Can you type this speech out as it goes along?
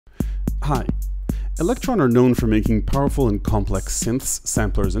Hi. Elektron are known for making powerful and complex synths,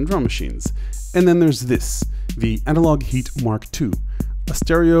 samplers, and drum machines. And then there's this, the Analog Heat MK2, a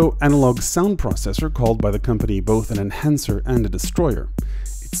stereo analog sound processor called by the company both an enhancer and a destroyer.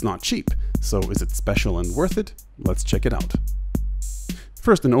 It's not cheap, so is it special and worth it? Let's check it out.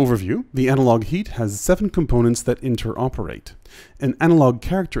 First, an overview. The Analog Heat has 7 components that interoperate. An analog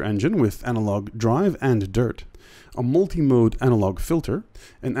character engine with analog drive and dirt, a multi-mode analog filter,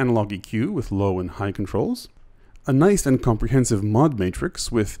 an analog EQ with low and high controls, a nice and comprehensive mod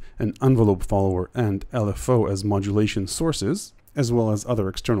matrix with an envelope follower and LFO as modulation sources, as well as other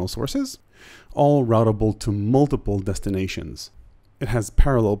external sources, all routable to multiple destinations. It has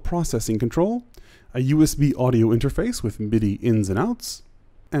parallel processing control, a USB audio interface with MIDI ins and outs,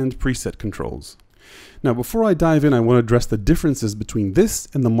 and preset controls. Now, before I dive in, I want to address the differences between this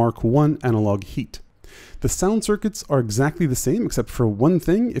and the MK1 Analog Heat. The sound circuits are exactly the same, except for one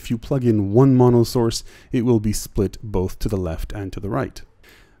thing. If you plug in one mono source, it will be split both to the left and to the right.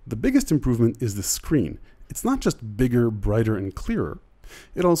 The biggest improvement is the screen. It's not just bigger, brighter, and clearer.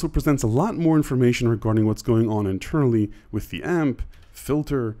 It also presents a lot more information regarding what's going on internally with the amp,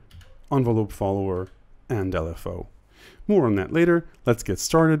 filter, envelope follower, and LFO. More on that later. Let's get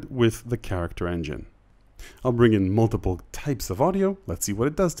started with the character engine. I'll bring in multiple types of audio. Let's see what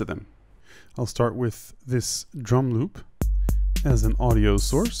it does to them. I'll start with this drum loop as an audio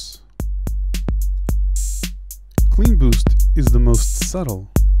source. Clean boost is the most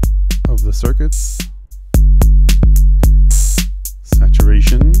subtle of the circuits.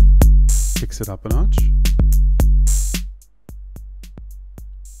 Saturation kicks it up a notch.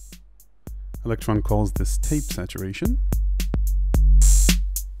 Elektron calls this tape saturation.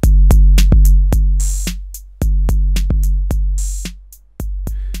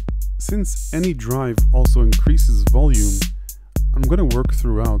 Since any drive also increases volume, I'm going to work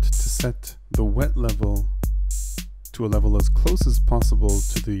throughout to set the wet level to a level as close as possible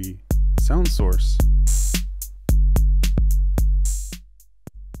to the sound source.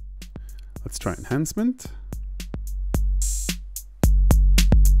 Let's try enhancement.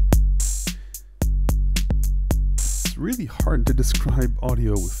 It's really hard to describe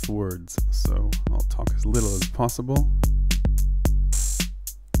audio with words, so I'll talk as little as possible.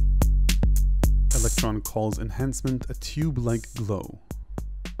 Elektron calls enhancement a tube-like glow.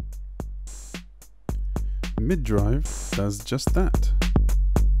 Mid-drive does just that.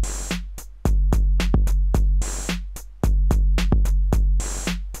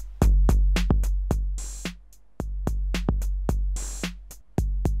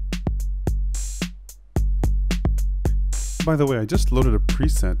 By the way, I just loaded a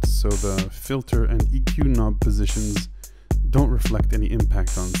preset so the filter and EQ knob positions don't reflect any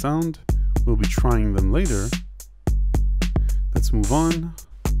impact on sound. We'll be trying them later. Let's move on.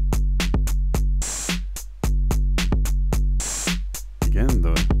 Again,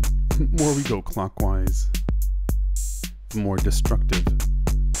 the more we go clockwise, the more destructive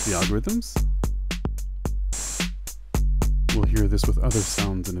the algorithms. We'll hear this with other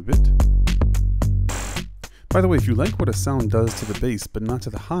sounds in a bit. By the way, if you like what a sound does to the bass but not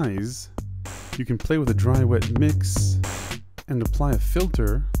to the highs, you can play with a dry-wet mix and apply a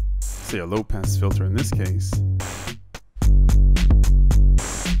filter, say a low-pass filter in this case,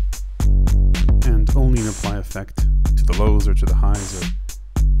 and only an apply effect to the lows or to the highs or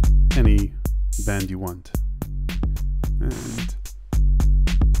any band you want. And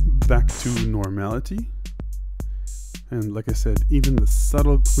back to normality. And like I said, even the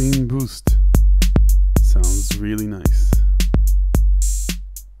subtle clean boost sounds really nice.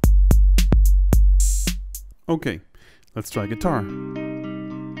 Okay, let's try guitar.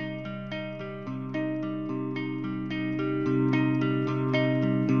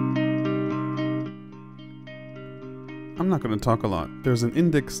 I'm not going to talk a lot. There's an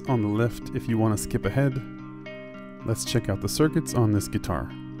index on the left if you want to skip ahead. Let's check out the circuits on this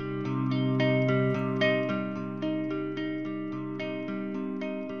guitar.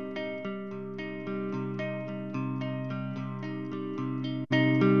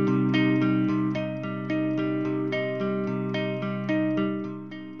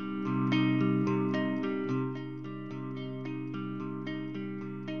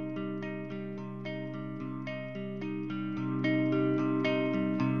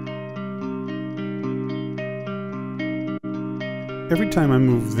 Every time I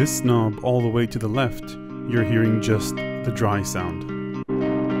move this knob all the way to the left, you're hearing just the dry sound.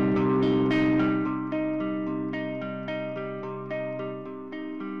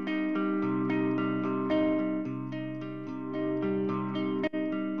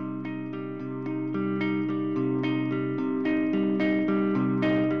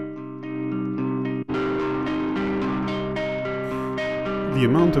 the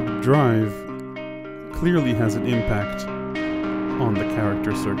amount of drive clearly has an impact on the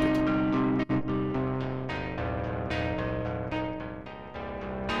character circuit.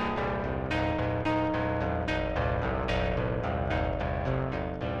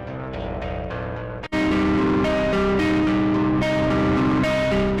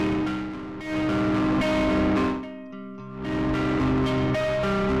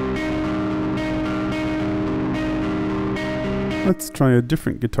 Let's try a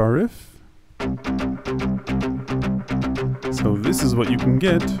different guitar riff. So this is what you can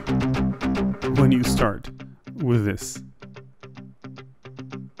get when you start with this.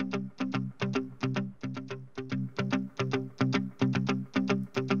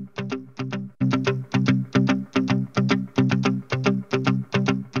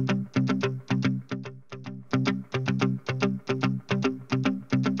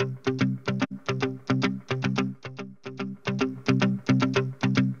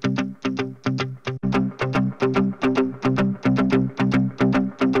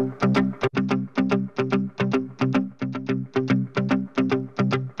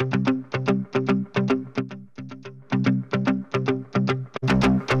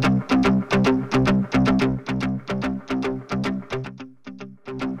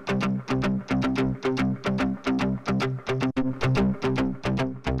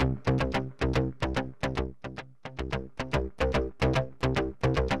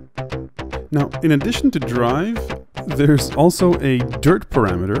 Now, in addition to drive, there's also a dirt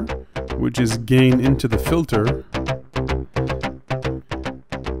parameter, which is gain into the filter.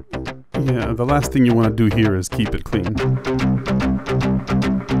 Yeah, the last thing you want to do here is keep it clean.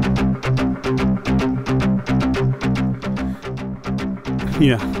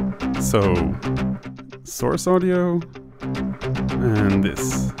 Yeah, so source audio and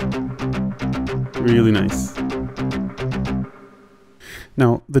this. Really nice.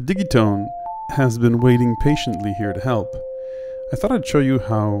 Now, the Digitone has been waiting patiently here to help. I thought I'd show you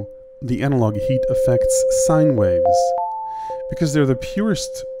how the analog heat affects sine waves. Because they're the purest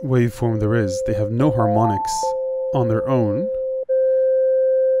waveform there is, they have no harmonics on their own.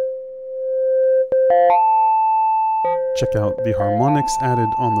 Check out the harmonics added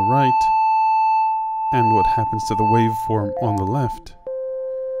on the right and what happens to the waveform on the left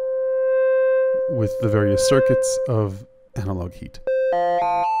with the various circuits of analog heat.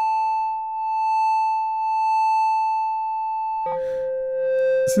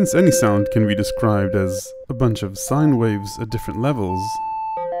 Since any sound can be described as a bunch of sine waves at different levels,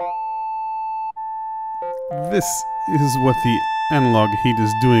 this is what the analog heat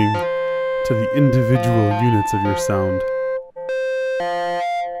is doing to the individual units of your sound.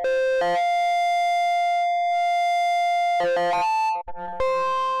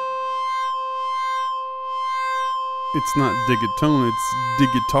 It's not Digitone, it's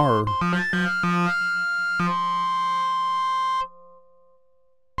Digitar.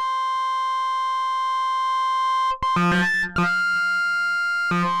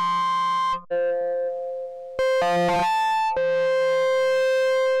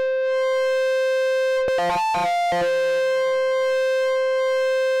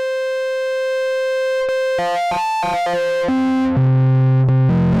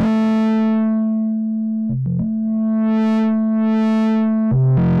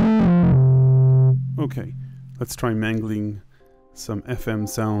 Okay, let's try mangling some FM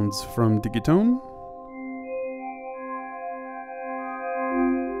sounds from Digitone.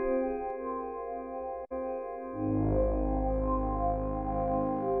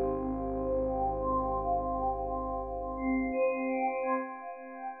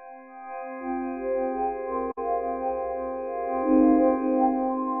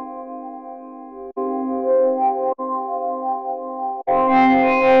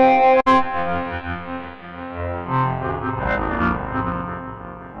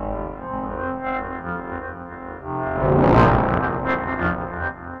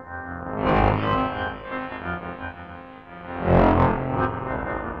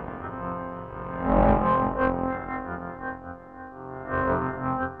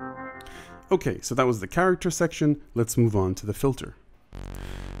 Okay, so that was the character section. Let's move on to the filter.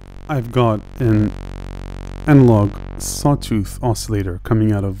 I've got an analog sawtooth oscillator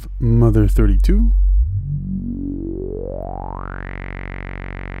coming out of Mother 32.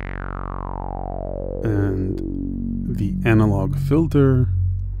 And the analog filter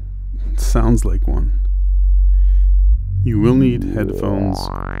sounds like one. You will need headphones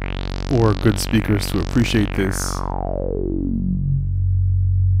or good speakers to appreciate this.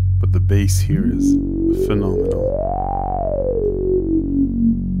 But the bass here is phenomenal.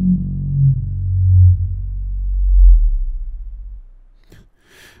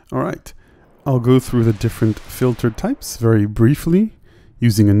 Alright, I'll go through the different filter types very briefly,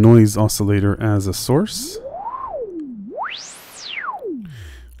 using a noise oscillator as a source.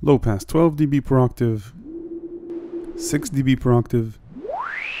 Low pass 12 dB per octave, 6 dB per octave,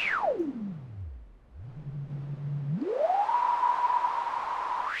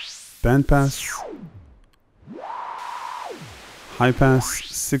 band pass, high pass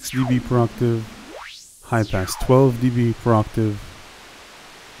 6 dB per octave, high pass 12 dB per octave,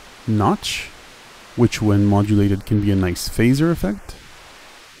 notch, which when modulated can be a nice phaser effect.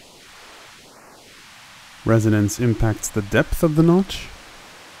 Resonance impacts the depth of the notch.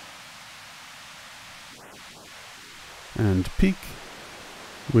 And peak,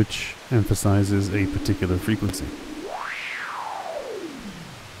 which emphasizes a particular frequency.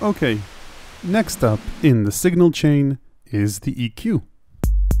 Okay, next up in the signal chain is the EQ.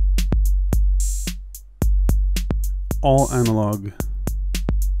 All analog.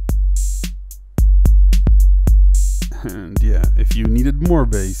 And yeah, if you needed more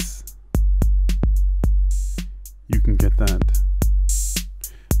bass, you can get that.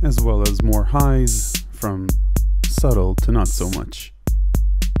 As well as more highs from subtle to not so much.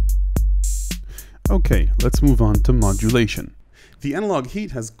 Okay, let's move on to modulation. The Analog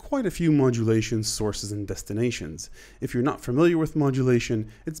Heat has quite a few modulation sources and destinations. If you're not familiar with modulation,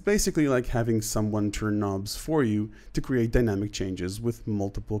 it's basically like having someone turn knobs for you to create dynamic changes with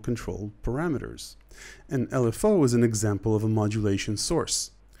multiple control parameters. An LFO is an example of a modulation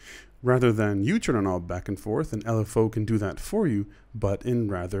source. Rather than you turn a knob back and forth, an LFO can do that for you, but in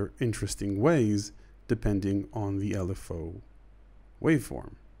rather interesting ways, depending on the LFO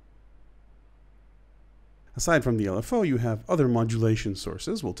waveform. Aside from the LFO, you have other modulation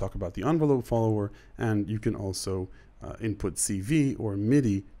sources. We'll talk about the envelope follower, and you can also input CV or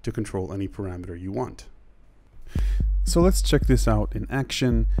MIDI to control any parameter you want. So let's check this out in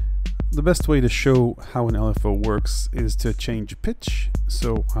action. The best way to show how an LFO works is to change pitch.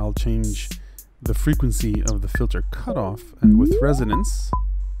 So I'll change the frequency of the filter cutoff, and with resonance,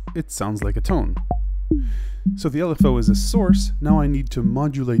 it sounds like a tone. So the LFO is a source. Now I need to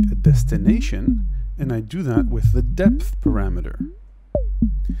modulate a destination, and I do that with the depth parameter.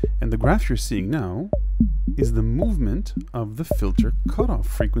 And the graph you're seeing now is the movement of the filter cutoff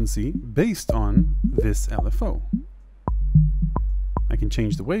frequency based on this LFO. I can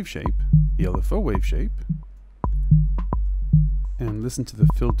change the wave shape, the LFO wave shape, and listen to the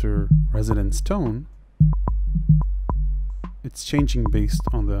filter resonance tone. It's changing based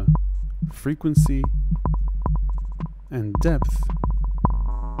on the frequency and depth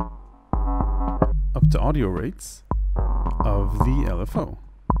up to audio rates of the LFO.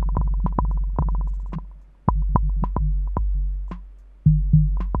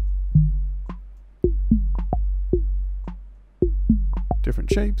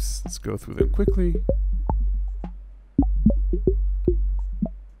 Different shapes, let's go through them quickly.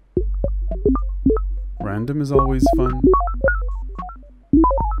 Random is always fun.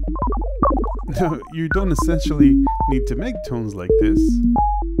 Now, you don't essentially need to make tones like this.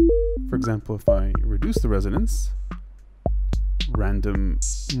 For example, if I reduce the resonance, random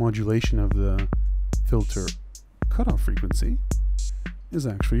modulation of the filter cutoff frequency is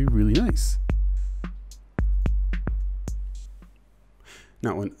actually really nice.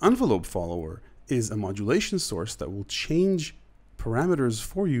 Now, an envelope follower is a modulation source that will change parameters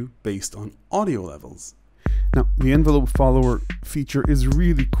for you based on audio levels. Now, the envelope follower feature is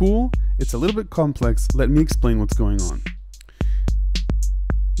really cool. It's a little bit complex. Let me explain what's going on.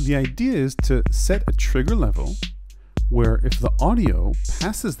 The idea is to set a trigger level where if the audio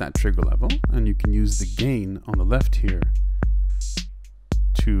passes that trigger level, and you can use the gain on the left here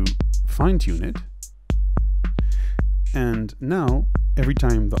to fine-tune it, and now every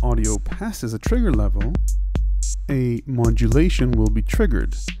time the audio passes a trigger level, a modulation will be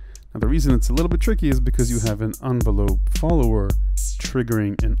triggered. Now the reason it's a little bit tricky is because you have an envelope follower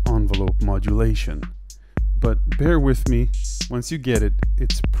triggering an envelope modulation. But bear with me, once you get it,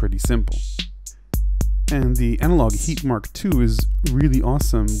 it's pretty simple. And the Analog Heat MKII is really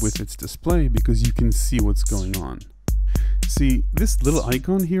awesome with its display because you can see what's going on. See, this little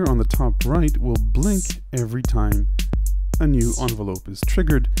icon here on the top right will blink every time a new envelope is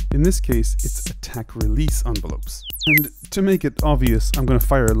triggered. In this case, it's attack release envelopes. And to make it obvious, I'm going to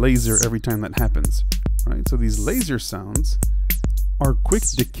fire a laser every time that happens. Right? So these laser sounds are quick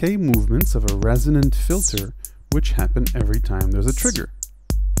decay movements of a resonant filter which happen every time there's a trigger.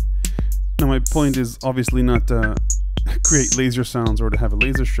 Now my point is obviously not to create laser sounds or to have a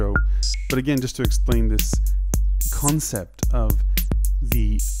laser show, but again, just to explain this concept of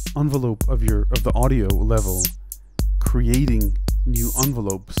the envelope of the audio level creating new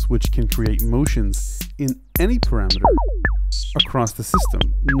envelopes which can create motions in any parameter across the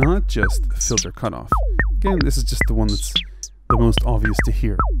system, not just filter cutoff. Again, this is just the one that's the most obvious to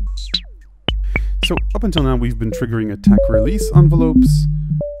hear. So up until now, we've been triggering attack release envelopes.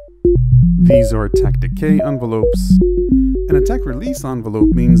 These are attack decay envelopes. An attack release envelope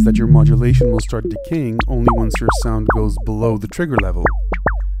means that your modulation will start decaying only once your sound goes below the trigger level.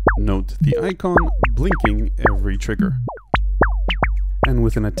 Note the icon blinking every trigger. And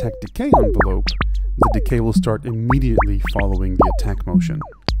with an attack decay envelope, the decay will start immediately following the attack motion.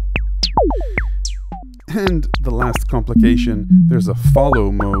 And the last complication, there's a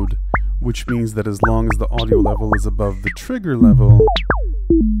follow mode, which means that as long as the audio level is above the trigger level,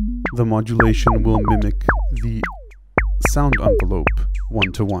 the modulation will mimic the sound envelope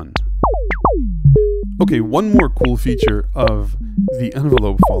one-to-one. Okay, one more cool feature of the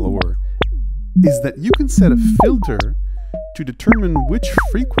envelope follower is that you can set a filter to determine which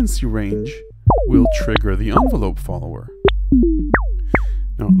frequency range will trigger the envelope follower.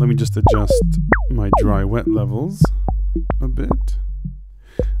 Now, let me just adjust my dry-wet levels a bit.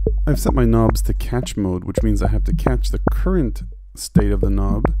 I've set my knobs to catch mode, which means I have to catch the current state of the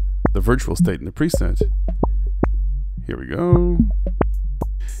knob, the virtual state in the preset. Here we go.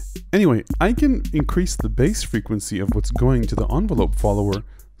 Anyway, I can increase the bass frequency of what's going to the envelope follower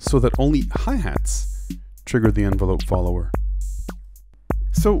so that only hi-hats trigger the envelope follower.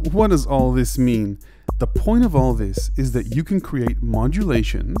 So what does all this mean? The point of all this is that you can create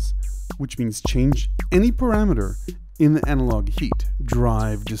modulations, which means change any parameter in the analog heat,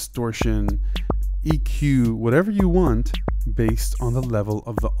 drive, distortion, EQ, whatever you want, based on the level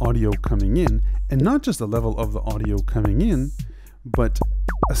of the audio coming in, and not just the level of the audio coming in, but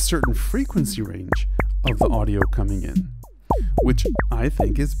a certain frequency range of the audio coming in, which I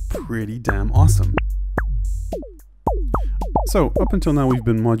think is pretty damn awesome. So up until now we've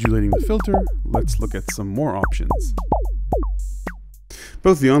been modulating the filter. Let's look at some more options.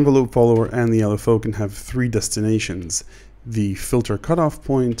 Both the envelope follower and the LFO can have three destinations: the filter cutoff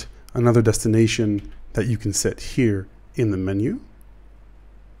point, another destination that you can set here in the menu,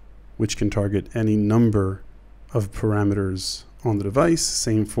 which can target any number of parameters on the device,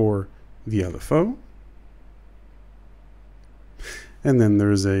 same for the LFO. And then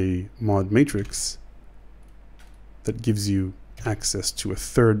there's a mod matrix that gives you access to a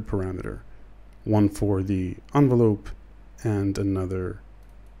third parameter, one for the envelope and another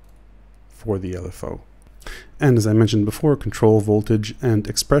for the LFO. And as I mentioned before, control voltage and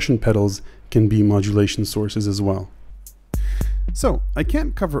expression pedals can be modulation sources as well. So I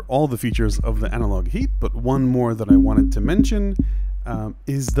can't cover all the features of the Analog Heat, but one more that I wanted to mention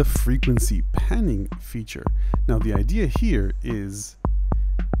is the frequency panning feature. Now the idea here is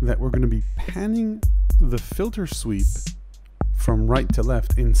that we're going to be panning the filter sweep from right to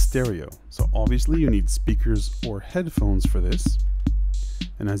left in stereo. So obviously you need speakers or headphones for this.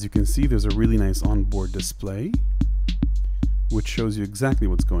 And as you can see, there's a really nice onboard display which shows you exactly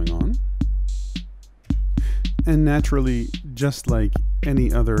what's going on. And naturally, just like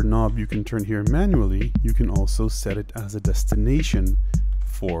any other knob you can turn here manually, you can also set it as a destination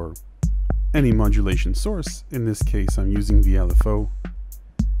for any modulation source. In this case, I'm using the LFO.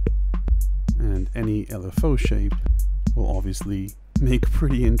 And any LFO shape will obviously make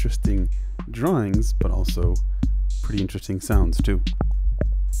pretty interesting drawings, but also pretty interesting sounds too.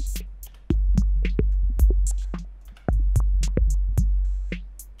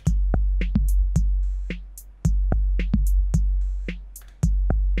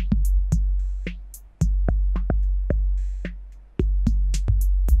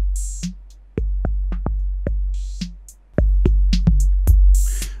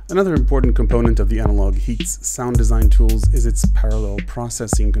 Another important component of the Analog Heat's sound design tools is its parallel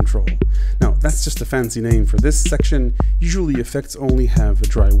processing control. Now, that's just a fancy name for this section. Usually effects only have a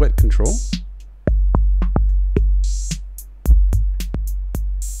dry-wet control.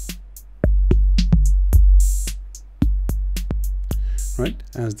 Right,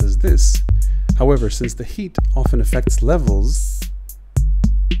 as does this. However, since the heat often affects levels,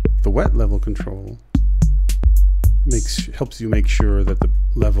 the wet level control helps you make sure that the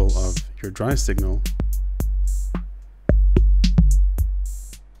level of your dry signal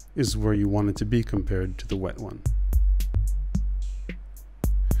is where you want it to be compared to the wet one.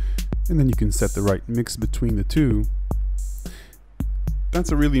 And then you can set the right mix between the two.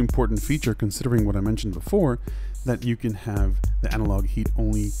 That's a really important feature considering what I mentioned before, that you can have the Analog Heat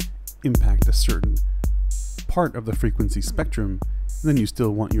only impact a certain part of the frequency spectrum, and then you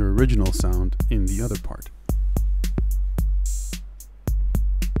still want your original sound in the other part.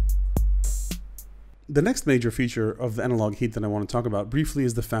 The next major feature of the Analog Heat that I want to talk about briefly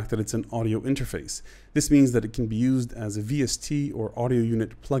is the fact that it's an audio interface. This means that it can be used as a VST or audio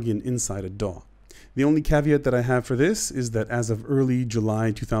unit plugin inside a DAW. The only caveat that I have for this is that as of early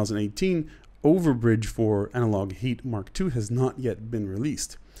July 2018, Overbridge for Analog Heat MKII has not yet been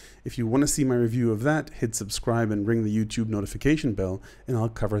released. If you want to see my review of that, hit subscribe and ring the YouTube notification bell, and I'll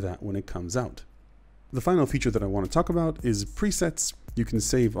cover that when it comes out. The final feature that I want to talk about is presets. You can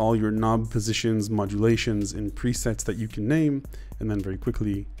save all your knob positions, modulations in presets that you can name, and then very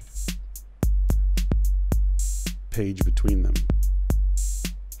quickly page between them.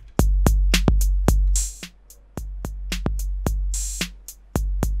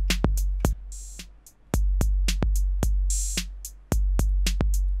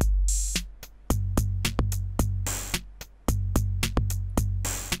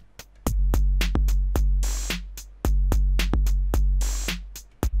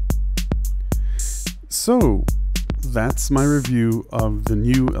 So that's my review of the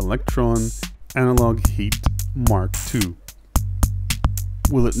new Elektron Analog Heat MKII.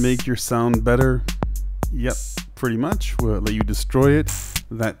 Will it make your sound better? Yep, pretty much. Will it let you destroy it?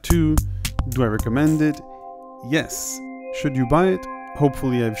 That too. Do I recommend it? Yes. Should you buy it?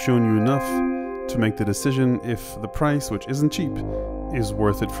 Hopefully I've shown you enough to make the decision if the price, which isn't cheap, is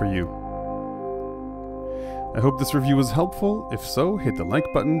worth it for you. I hope this review was helpful. If so, hit the like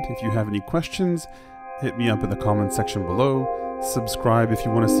button. If you have any questions, hit me up in the comment section below. Subscribe if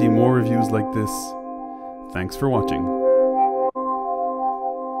you want to see more reviews like this. Thanks for watching.